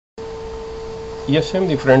Yes,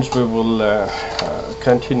 family friends, we will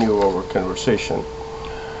continue our conversation.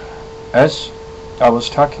 As I was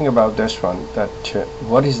talking about this one, that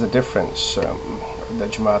what is the difference the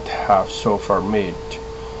Jamaat have so far made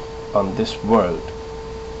on this world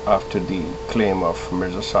after the claim of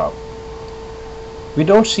Mirza Sahib? We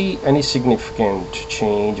don't see any significant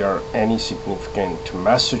change or any significant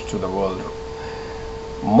message to the world.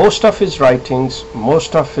 Most of his writings,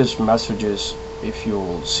 most of his messages, if you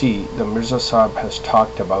will see, the Mirza Sahib has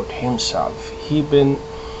talked about himself. He been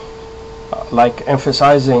like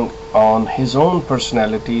emphasizing on his own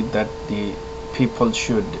personality, that the people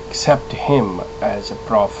should accept him as a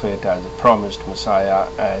prophet, as a promised Messiah,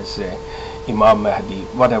 as a Imam Mahdi,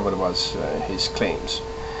 whatever was his claims.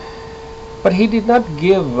 But he did not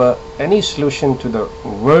give any solution to the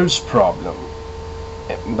world's problem.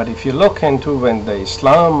 But if you look into when the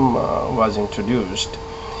Islam was introduced,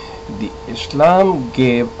 the Islam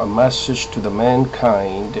gave a message to the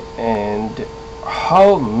mankind and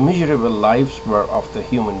how miserable lives were of the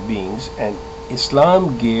human beings, and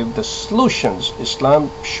Islam gave the solutions. Islam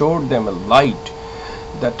showed them a light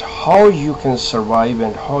that how you can survive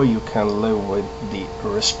and how you can live with the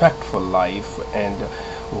respectful life, and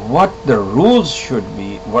what the rules should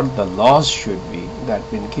be, what the laws should be that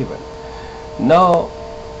been given. Now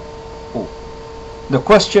the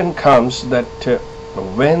question comes that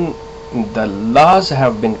when the laws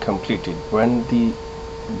have been completed, when the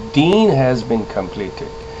deen has been completed,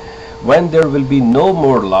 when there will be no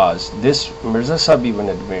more laws, this Mirza Sahib even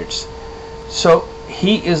admits. So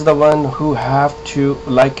he is the one who have to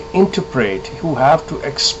like interpret, who have to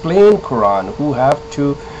explain Quran, who have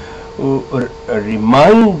to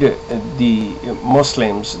remind the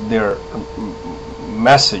Muslims their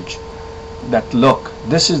message, that look,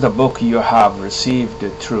 this is the book you have received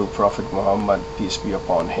through Prophet Muhammad, peace be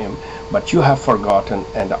upon him, but you have forgotten,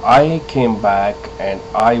 and I came back and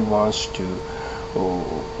I want to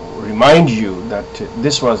remind you that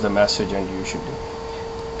this was the message and you should do.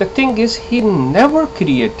 The thing is, he never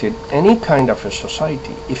created any kind of a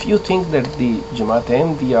society. If you think that the Jamaat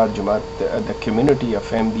Ahmadiyya or Jamaat, the community of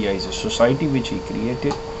Ahmadiyya is a society which he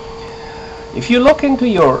created, if you look into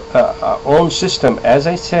your own system, as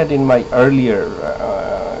I said in my earlier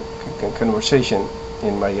conversation,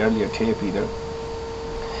 in my earlier tape either,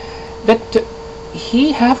 that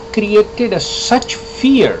he have created such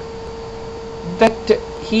fear that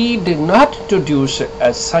he did not introduce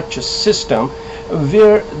as such a system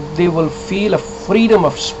where they will feel a freedom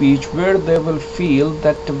of speech, where they will feel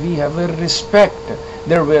that we have a respect,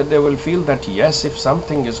 there where they will feel that yes, if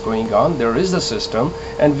something is going on, there is a system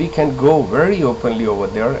and we can go very openly over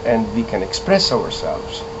there and we can express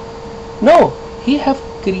ourselves. No, he have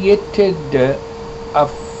created a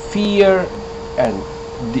fear, and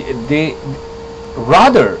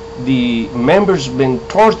rather the members been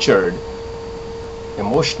tortured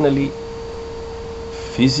emotionally,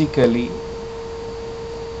 physically.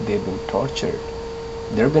 They've been tortured.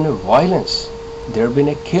 There have been a violence. There have been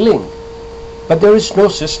a killing. But there is no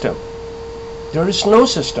system. There is no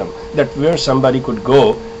system that where somebody could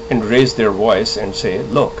go and raise their voice and say,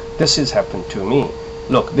 look, this has happened to me.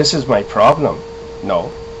 Look, this is my problem. No.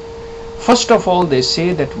 First of all, they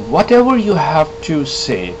say that whatever you have to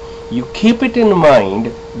say, you keep it in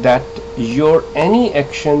mind that your any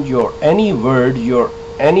action, your any word, your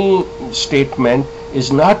any statement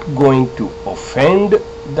is not going to offend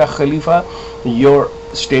the Khalifa. Your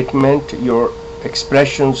statement, your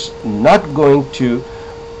expressions not going to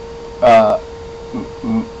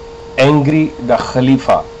angry the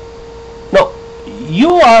Khalifa. No,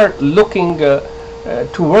 you are looking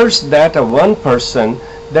towards that one person,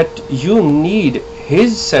 that you need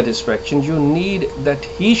his satisfaction, you need that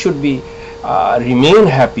he should be remain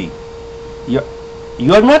happy.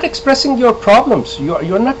 You are not expressing your problems, you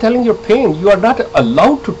are not telling your pain, you are not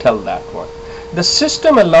allowed to tell that one. The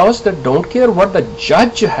system allows that don't care what the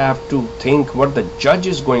judge have to think, what the judge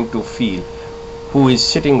is going to feel, who is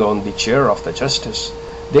sitting on the chair of the justice.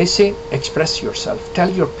 They say express yourself, tell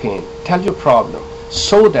your pain, tell your problem,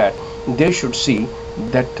 so that they should see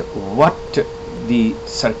that what the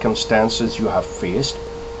circumstances you have faced,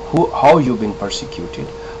 how you've been persecuted,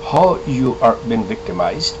 how you are been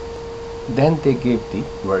victimized. Then they gave the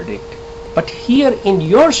verdict. But here in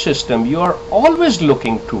your system, you are always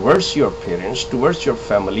looking towards your parents, towards your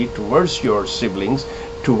family, towards your siblings,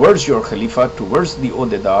 towards your Khalifa, towards the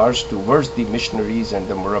Odedars, towards the missionaries and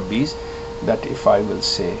the Murabbis, that if I will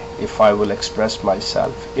say, if I will express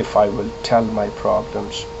myself, if I will tell my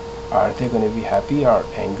problems, are they going to be happy or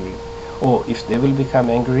angry? Oh, if they will become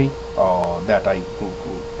angry, oh, that I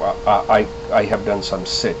have done some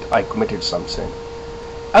sin, I committed some sin.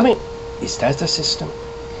 I mean, Is that the system?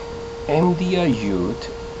 Ahmadiyya youth,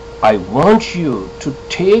 I want you to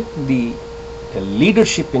take the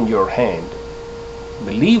leadership in your hand.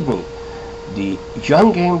 Believe me, the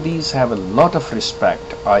young Ahmadis have a lot of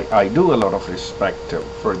respect. I do a lot of respect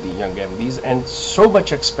for the young Ahmadis, and so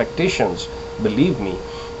much expectations, believe me,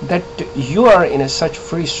 that you are in a such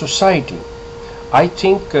free society. I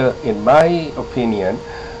think, in my opinion,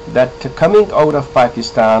 that coming out of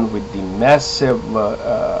Pakistan with the massive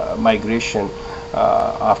migration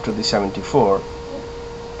after the 74,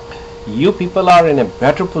 you people are in a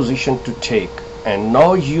better position to take, and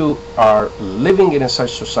now you are living in a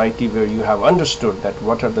such society where you have understood that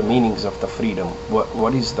what are the meanings of the freedom,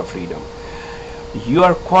 what is the freedom. You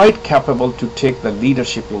are quite capable to take the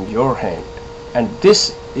leadership in your hand, and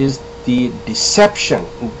this is the deception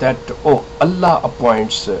that, oh, Allah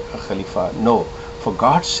appoints a Khalifa. No, for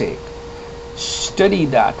God's sake, study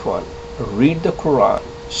that one, read the Quran,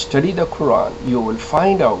 study the Quran. You will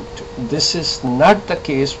find out this is not the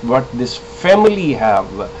case what this family have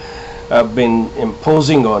been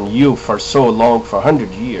imposing on you for so long, for 100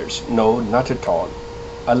 years. No, not at all.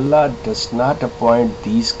 Allah does not appoint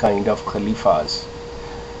these kind of Khalifas.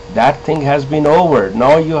 That thing has been over.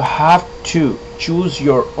 Now you have to choose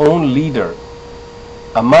your own leader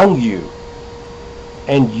among you,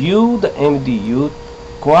 and you, the Ahmadi youth,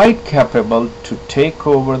 quite capable to take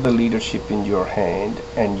over the leadership in your hand,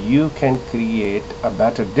 and you can create a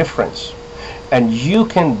better difference, and you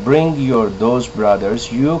can bring those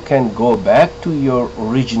brothers, you can go back to your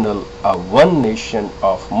original one nation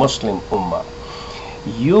of Muslim Ummah.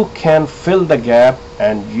 You can fill the gap,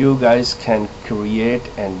 and you guys can create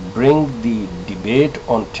and bring the debate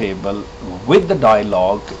on table with the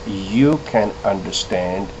dialogue. You can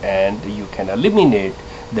understand and you can eliminate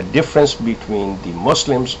the difference between the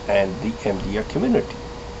Muslims and the Ahmadiyya community.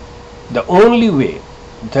 The only way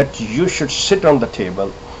that you should sit on the table,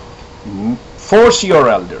 force your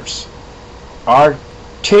elders, or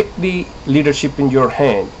take the leadership in your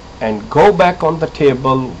hand and go back on the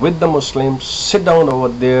table with the Muslims, sit down over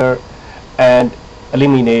there and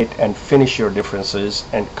eliminate and finish your differences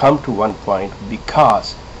and come to one point,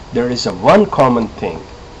 because there is a one common thing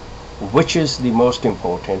which is the most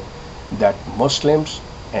important, that Muslims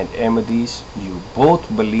and Ahmadis, you both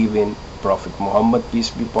believe in Prophet Muhammad,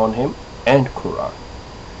 peace be upon him, and Quran.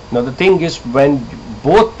 Now the thing is, when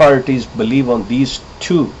both parties believe on these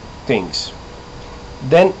two things,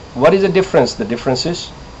 then what is the difference? The difference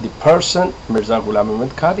is the person, Mirza Ghulam Ahmad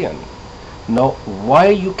Qadiani. Now why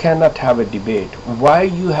you cannot have a debate? Why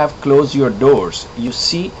you have closed your doors? You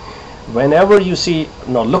see, whenever you see,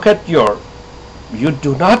 now look at you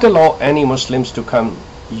do not allow any Muslims to come.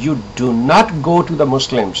 You do not go to the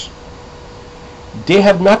Muslims. They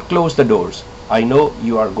have not closed the doors. I know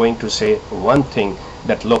you are going to say one thing,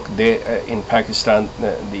 that look, they in Pakistan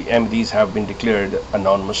the Ahmadis have been declared a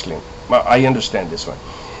non-Muslim. I understand this one.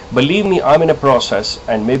 Believe me, I'm in a process,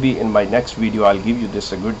 and maybe in my next video I'll give you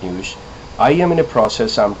this good news. I am in a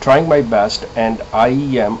process, I'm trying my best, and I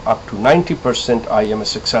am up to 90% I am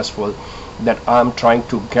successful, that I'm trying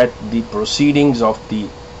to get the proceedings of the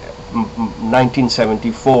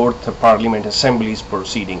 1974 Parliament Assembly's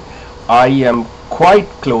proceeding. I am quite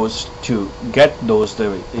close to get those,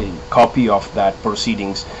 the copy of that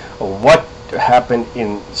proceedings, what happened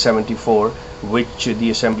in 74, which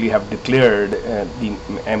the Assembly have declared the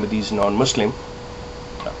Ahmadis non-Muslim.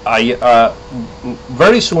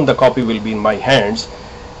 Very soon the copy will be in my hands,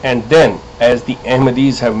 and then as the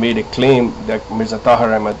Ahmadis have made a claim, that Mirza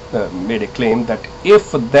Tahir Ahmad made a claim that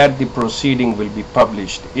if that the proceeding will be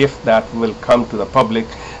published, if that will come to the public,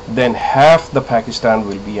 then half the Pakistan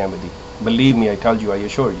will be Ahmadi. Believe me, I tell you, I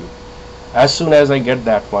assure you. As soon as I get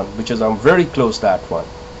that one, which is I'm very close that one,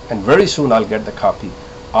 and very soon I'll get the copy,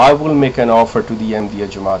 I will make an offer to the Ahmadiyya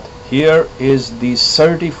Jamaat. Here is the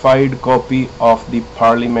certified copy of the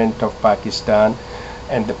Parliament of Pakistan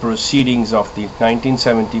and the proceedings of the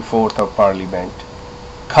 1974 of Parliament.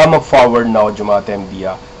 Come forward now, Jamaat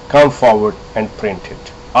Ahmadiyya. Come forward and print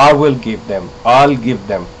it. I'll give them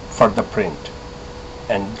for the print.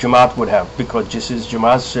 And Jamaat would have, because this is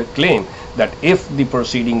Jamaat's claim, that if the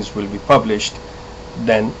proceedings will be published,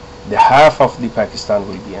 then the half of the Pakistan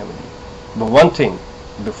will be Ahmadi. But one thing,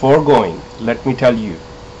 before going, let me tell you,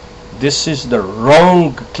 this is the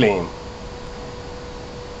wrong claim.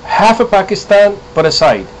 Half of Pakistan put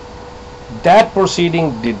aside, that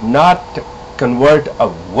proceeding did not convert a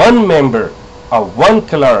one member, a one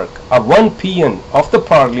clerk, a one peon of the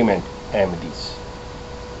Parliament Ahmadis.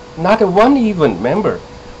 Not a one even member.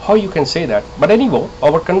 How you can say that? But anyway,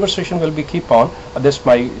 our conversation will be keep on.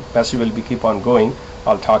 My message will be keep on going.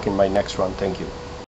 I'll talk in my next one. Thank you.